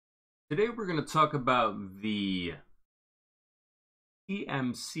Today we're going to talk about the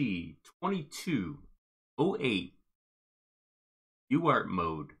TMC2208 UART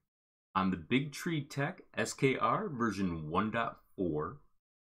mode on the BigTreeTech SKR version 1.4.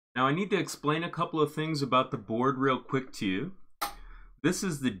 Now I need to explain a couple of things about the board real quick to you. This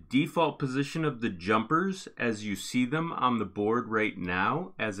is the default position of the jumpers as you see them on the board right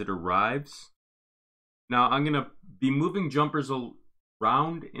now as it arrives. Now I'm going to be moving jumpers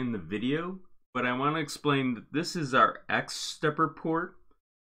around in the video, but I want to explain that this is our X stepper port,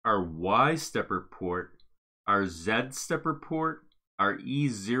 our Y stepper port, our Z stepper port, our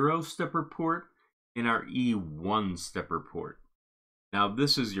E0 stepper port, and our E1 stepper port. Now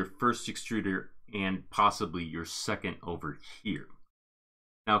this is your first extruder and possibly your second over here.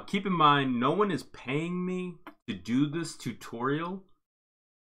 Now keep in mind, no one is paying me to do this tutorial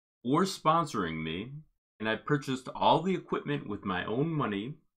or sponsoring me, and I purchased all the equipment with my own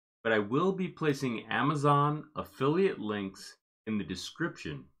money, but I will be placing Amazon affiliate links in the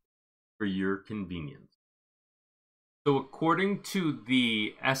description for your convenience. So according to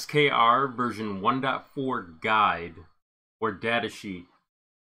the SKR version 1.4 guide or datasheet,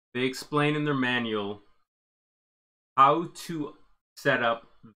 they explain in their manual how to set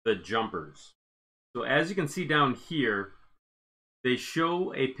up the jumpers. So as you can see down here, they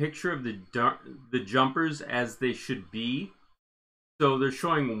show a picture of the jumpers as they should be. So they're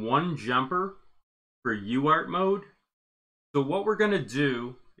showing one jumper for UART mode. So what we're going to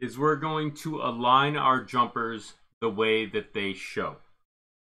do is we're going to align our jumpers the way that they show.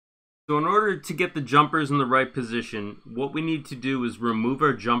 So in order to get the jumpers in the right position, what we need to do is remove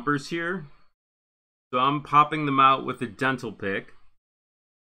our jumpers here. So I'm popping them out with a dental pick.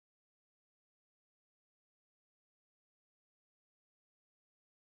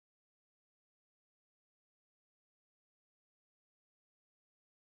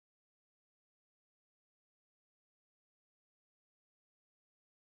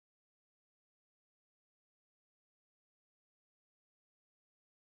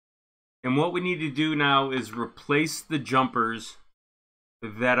 And what we need to do now is replace the jumpers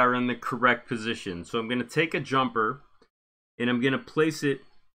that are in the correct position. So I'm going to take a jumper and I'm going to place it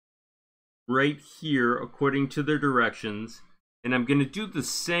right here according to their directions. And I'm going to do the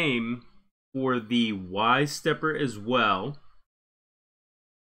same for the Y stepper as well.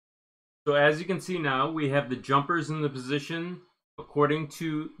 So as you can see now, we have the jumpers in the position according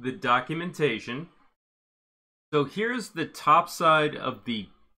to the documentation. So here's the top side of the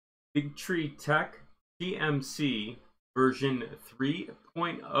BigTreeTech TMC version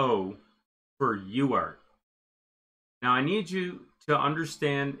 3.0 for UART. Now I need you to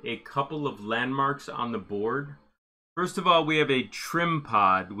understand a couple of landmarks on the board. First of all, we have a trim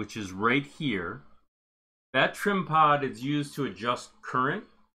pod, which is right here. That trim pod is used to adjust current,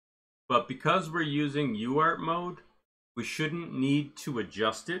 but because we're using UART mode, we shouldn't need to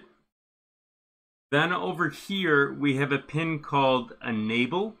adjust it. Then over here, we have a pin called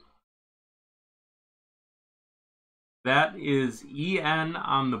Enable. That is EN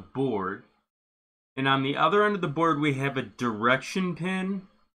on the board. And on the other end of the board, we have a direction pin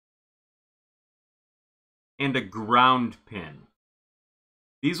and a ground pin.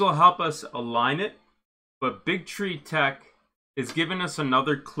 These will help us align it, but BigTreeTech is giving us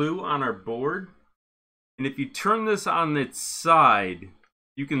another clue on our board. And if you turn this on its side,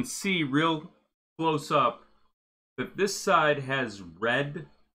 you can see real close up that this side has red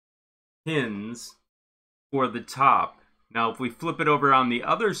pins for the top. Now if we flip it over on the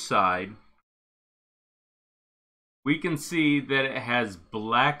other side, we can see that it has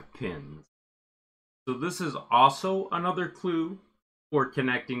black pins. So this is also another clue for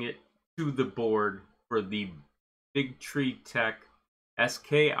connecting it to the board for the BigTreeTech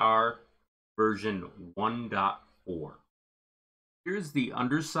SKR version 1.4. Here's the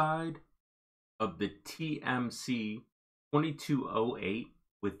underside of the TMC2208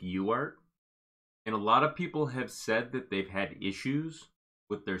 with UART. And a lot of people have said that they've had issues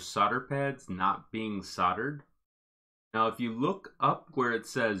with their solder pads not being soldered. Now, if you look up where it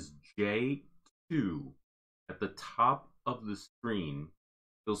says J2 at the top of the screen,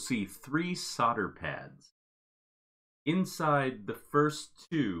 you'll see 3 solder pads. Inside the first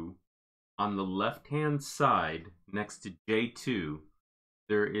 2 on the left-hand side next to J2,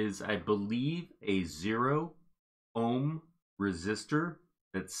 there is, I believe, a 0 ohm resistor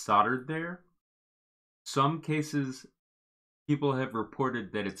that's soldered there. Some cases, people have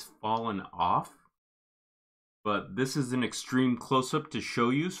reported that it's fallen off, but this is an extreme close-up to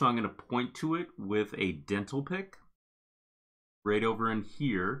show you, so I'm going to point to it with a dental pick right over in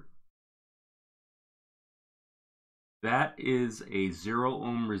here. that is a 0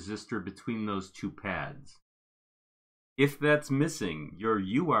 ohm resistor between those two pads. If that's missing, your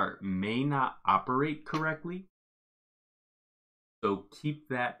UART may not operate correctly, so keep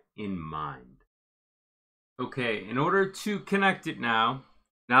that in mind. Okay, in order to connect it now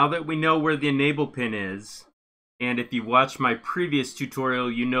that we know where the enable pin is, and if you watched my previous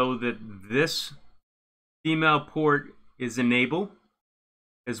tutorial, you know that this female port is enable,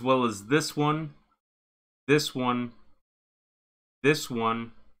 as well as this one, this one, this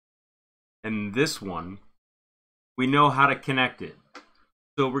one, and this one. We know how to connect it.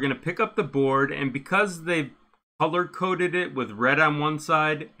 So we're going to pick up the board, and because they've color coded it with red on one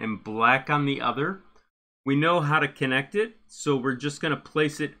side and black on the other, we know how to connect it. So we're just going to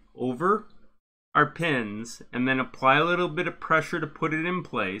place it over our pins and then apply a little bit of pressure to put it in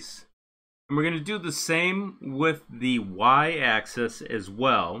place. And we're going to do the same with the Y axis as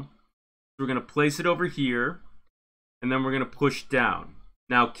well. We're going to place it over here, and then we're going to push down.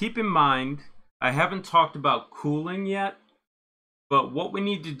 Now keep in mind, I haven't talked about cooling yet, but what we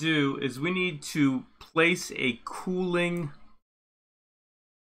need to do is we need to place a cooling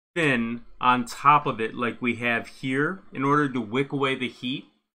fin on top of it like we have here in order to wick away the heat.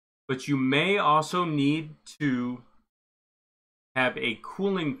 But you may also need to have a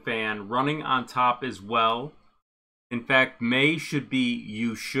cooling fan running on top as well. In fact, should be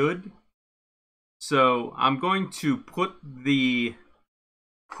you should. So I'm going to put the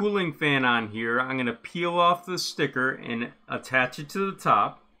cooling fan on here. I'm going to peel off the sticker and attach it to the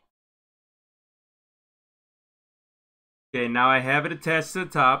top. Okay, now I have it attached to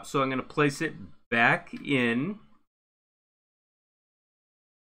the top, so I'm going to place it back in.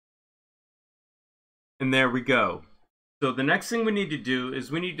 And there we go. So the next thing we need to do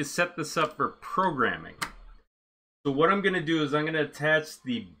is we need to set this up for programming. So what I'm going to do is I'm going to attach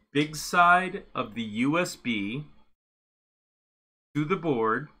the big side of the USB to the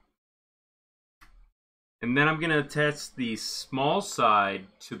board, and then I'm going to attach the small side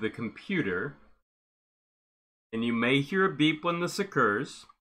to the computer, and you may hear a beep when this occurs.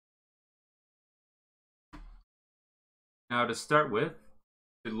 Now to start with,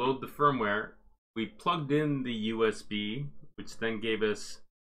 to load the firmware, we plugged in the USB, which then gave us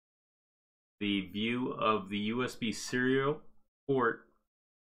the view of the USB serial port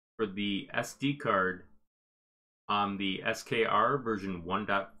for the SD card on the SKR version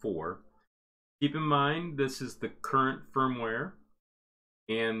 1.4. Keep in mind, this is the current firmware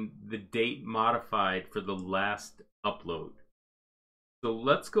and the date modified for the last upload. So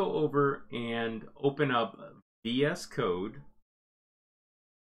let's go over and open up VS Code.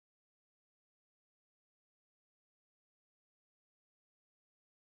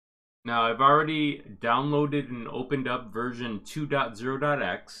 Now I've already downloaded and opened up version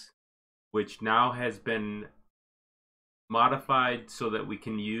 2.0.x, which now has been modified so that we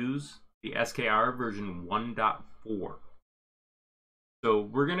can use the SKR version 1.4. So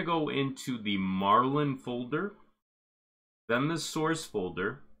we're going to go into the Marlin folder, then the source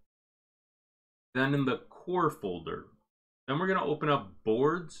folder, then in the core folder. Then we're going to open up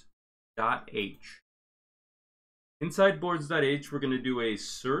boards.h. Inside boards.h, we're going to do a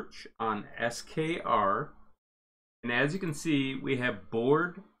search on SKR. And as you can see, we have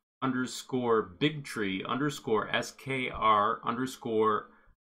board underscore BigTree underscore SKR underscore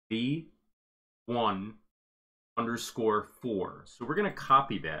V1 underscore 4. So we're going to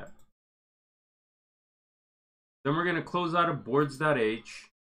copy that. Then we're going to close out of boards.h.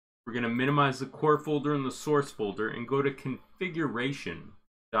 We're going to minimize the core folder and the source folder and go to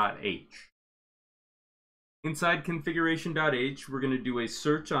configuration.h. Inside configuration.h, we're going to do a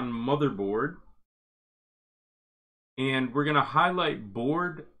search on motherboard. And we're going to highlight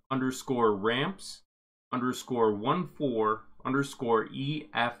board underscore ramps underscore 14 underscore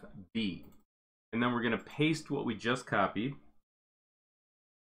EFB. And then we're going to paste what we just copied.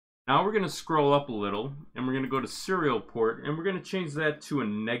 Now we're going to scroll up a little and we're going to go to serial port and we're going to change that to a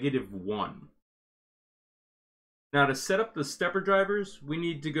 -1. Now to set up the stepper drivers, we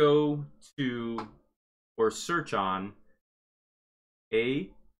need to go to or search on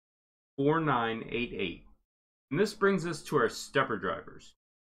A4988. And this brings us to our stepper drivers.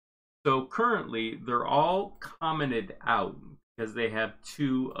 So currently they're all commented out because they have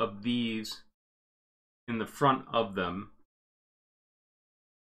 2 of these in the front of them.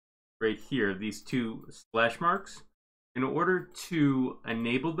 Right here, these 2 slash marks. In order to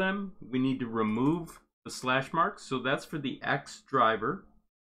enable them, we need to remove the slash marks. So that's for the X driver.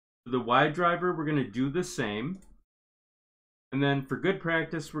 For the Y driver, we're going to do the same. And then for good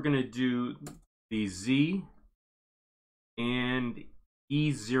practice, we're going to do the Z and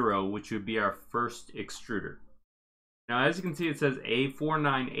E0, which would be our first extruder. Now, as you can see, it says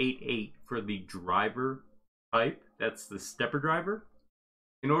A4988 for the driver type. That's the stepper driver.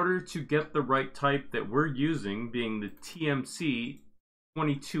 In order to get the right type that we're using, being the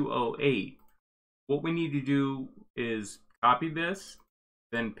TMC2208, what we need to do is copy this,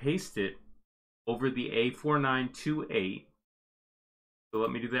 then paste it over the A4928. So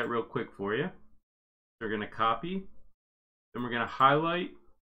let me do that real quick for you. We're going to copy, then we're going to highlight,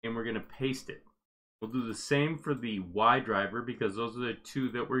 and we're going to paste it. We'll do the same for the Y driver because those are the two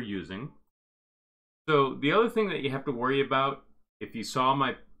that we're using. So the other thing that you have to worry about, if you saw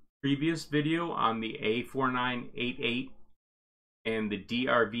my previous video on the A4988 and the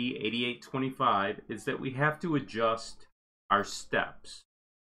DRV8825, is that we have to adjust our steps.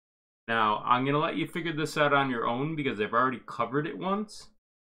 Now, I'm going to let you figure this out on your own because I've already covered it once.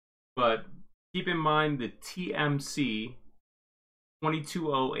 But keep in mind the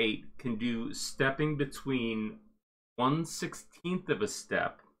TMC2208 can do stepping between 1/16th of a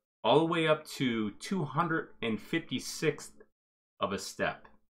step all the way up to 256th of a step.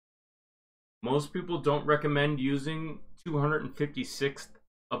 Most people don't recommend using 256th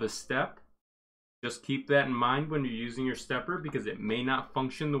of a step. Just keep that in mind when you're using your stepper because it may not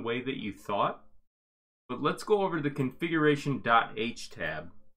function the way that you thought. But let's go over the configuration.h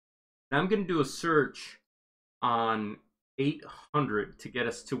tab. Now I'm going to do a search on 800 to get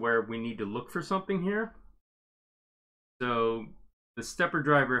us to where we need to look for something here. So the stepper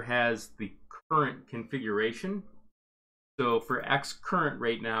driver has the current configuration. So for X current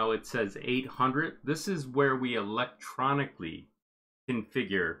right now, it says 800. This is where we electronically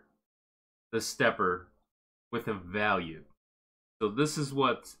configure the stepper with a value. So this is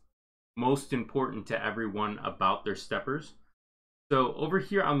what's most important to everyone about their steppers. So over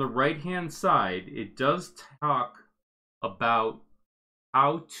here on the right hand side, it does talk about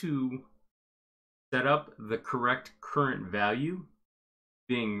how to set up the correct current value,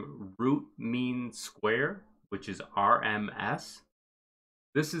 being root mean square, which is RMS.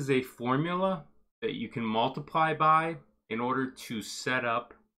 This is a formula that you can multiply by in order to set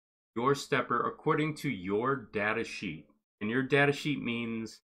up your stepper according to your data sheet. And your data sheet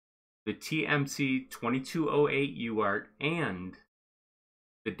means the TMC2208 UART and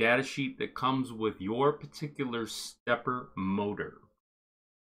the data sheet that comes with your particular stepper motor.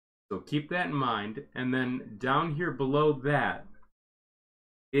 So keep that in mind. And then down here below that,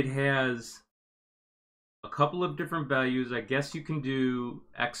 it has a couple of different values. I guess you can do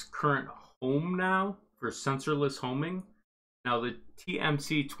X current home now for sensorless homing. Now the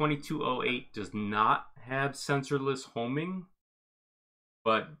TMC2208 does not have sensorless homing,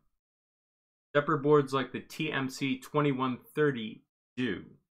 but stepper boards like the TMC2130 do.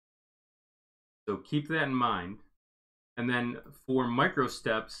 So keep that in mind. And then for micro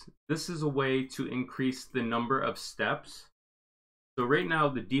steps, this is a way to increase the number of steps. So right now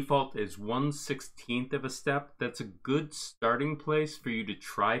the default is 1/16th of a step. That's a good starting place for you to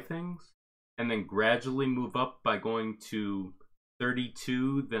try things and then gradually move up by going to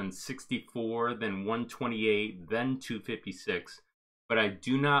 32, then 64, then 128, then 256. But I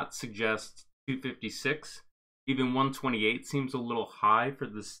do not suggest 256. Even 128 seems a little high for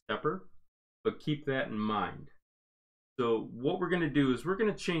the stepper, but keep that in mind. So what we're going to do is we're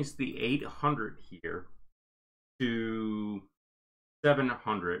going to change the 800 here to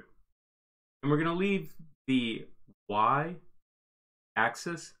 700, and we're going to leave the Y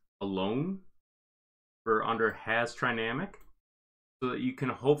axis alone for under has trinamic so that you can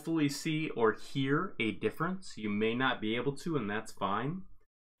hopefully see or hear a difference. You may not be able to, and that's fine,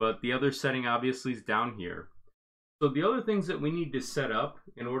 but the other setting obviously is down here. So the other things that we need to set up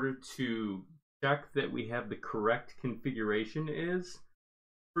in order to check that we have the correct configuration is,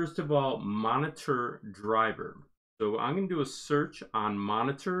 first of all, monitor driver. So I'm going to do a search on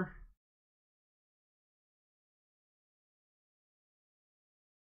monitor.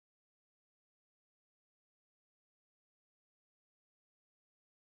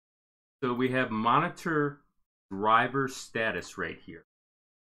 So we have monitor driver status right here.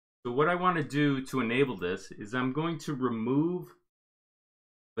 So what I want to do to enable this is I'm going to remove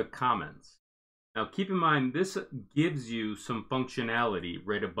the comments. Now keep in mind, this gives you some functionality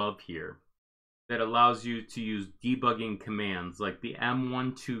right above here that allows you to use debugging commands like the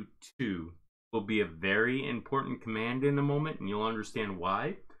M122 will be a very important command in a moment, and you'll understand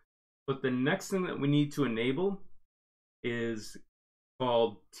why. But the next thing that we need to enable is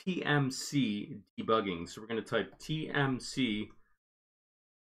called TMC debugging. So we're going to type TMC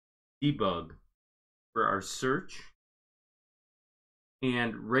debug for our search.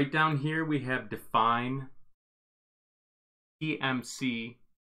 And right down here we have define TMC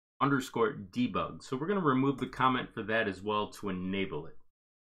 _debug. So we're going to remove the comment for that as well to enable it.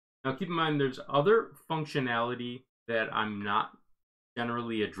 Now keep in mind there's other functionality that I'm not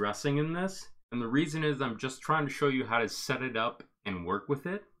generally addressing in this. And the reason is I'm just trying to show you how to set it up and work with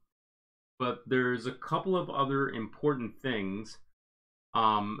it. But there's a couple of other important things.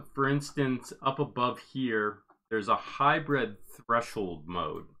 For instance, up above here, there's a hybrid threshold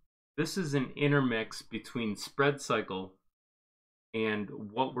mode. This is an intermix between spread cycle and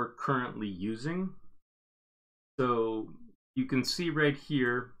what we're currently using. So you can see right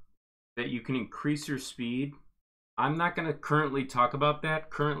here that you can increase your speed. I'm not going to currently talk about that.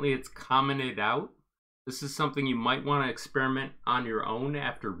 Currently it's commented out. This is something you might want to experiment on your own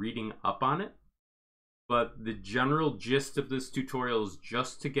after reading up on it. But the general gist of this tutorial is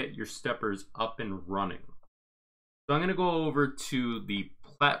just to get your steppers up and running. So I'm going to go over to the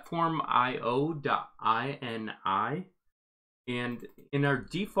platformio.ini, and in our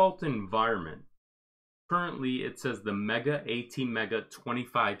default environment, currently it says the Mega ATmega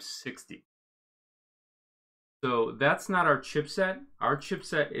 2560. So that's not our chipset. Our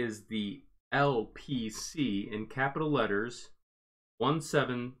chipset is the LPC in capital letters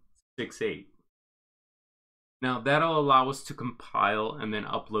 1768. Now that'll allow us to compile and then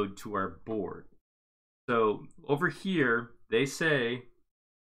upload to our board. So over here, they say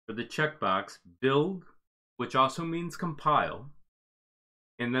for the checkbox, build, which also means compile.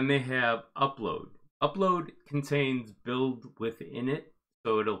 And then they have upload. Upload contains build within it,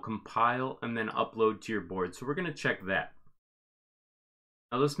 so it'll compile and then upload to your board. So we're going to check that.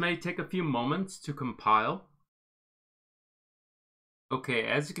 Now this may take a few moments to compile. Okay,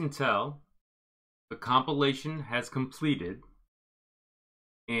 as you can tell, the compilation has completed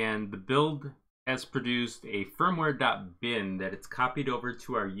and the build has produced a firmware.bin that it's copied over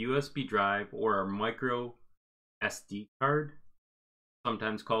to our USB drive or our micro SD card,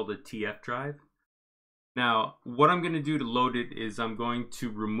 sometimes called a TF drive. Now, what I'm going to do to load it is I'm going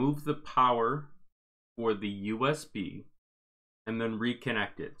to remove the power for the USB and then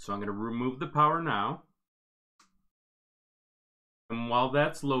reconnect it. So I'm going to remove the power now. And while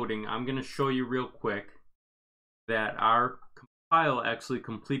that's loading, I'm going to show you real quick that our compile actually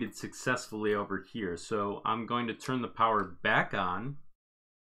completed successfully over here. So I'm going to turn the power back on.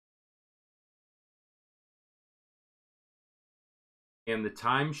 And the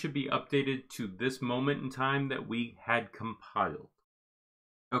time should be updated to this moment in time that we had compiled.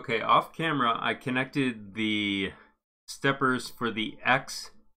 Okay, off camera, I connected the steppers for the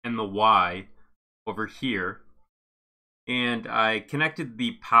X and the Y over here. And I connected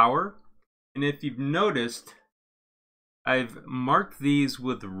the power. And if you've noticed, I've marked these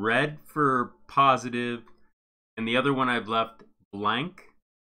with red for positive, and the other one I've left blank,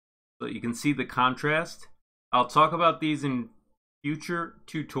 so you can see the contrast. I'll talk about these in future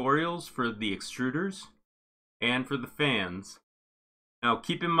tutorials for the extruders and for the fans. Now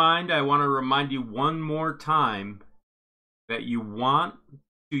keep in mind, I want to remind you one more time that you want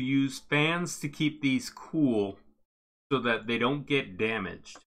to use fans to keep these cool so that they don't get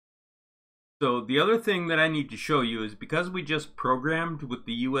damaged. So the other thing that I need to show you is because we just programmed with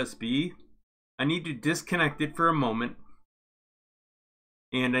the USB, I need to disconnect it for a moment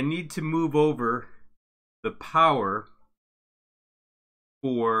and I need to move over the power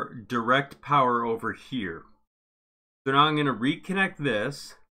for direct power over here. So now I'm going to reconnect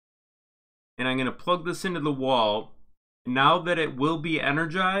this and I'm going to plug this into the wall. Now that it will be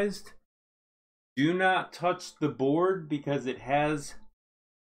energized, do not touch the board because it has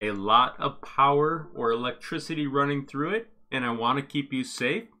a lot of power or electricity running through it, and I want to keep you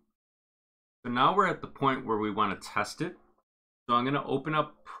safe. So now we're at the point where we want to test it. So I'm going to open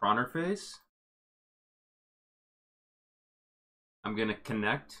up Pronterface. I'm going to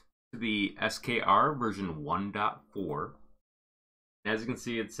connect to the SKR version 1.4. As you can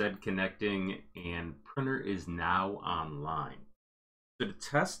see, it said connecting and printer is now online. So to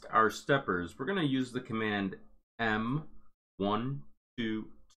test our steppers, we're going to use the command M122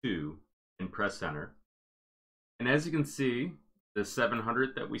 and press enter. And as you can see, the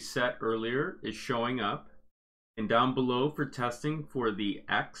 700 that we set earlier is showing up. And down below for testing for the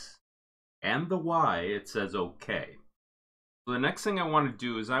X and the Y, it says OK. So the next thing I want to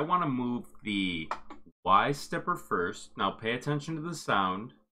do is I want to move the Y stepper first. Now pay attention to the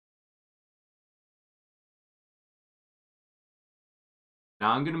sound.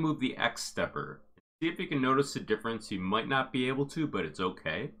 Now I'm going to move the X stepper. See if you can notice the difference. You might not be able to, but it's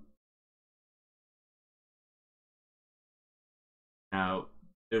okay. Now,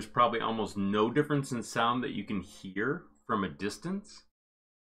 there's probably almost no difference in sound that you can hear from a distance.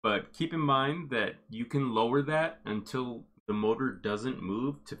 But keep in mind that you can lower that until the motor doesn't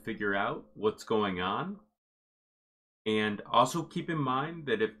move to figure out what's going on. And also keep in mind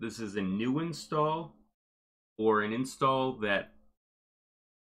that if this is a new install or an install that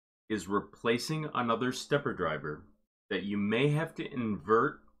is replacing another stepper driver, that you may have to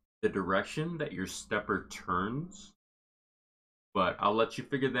invert the direction that your stepper turns. But I'll let you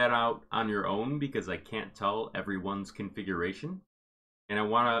figure that out on your own because I can't tell everyone's configuration. And I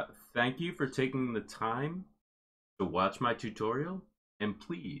want to thank you for taking the time to watch my tutorial, and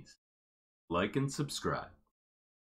please like and subscribe.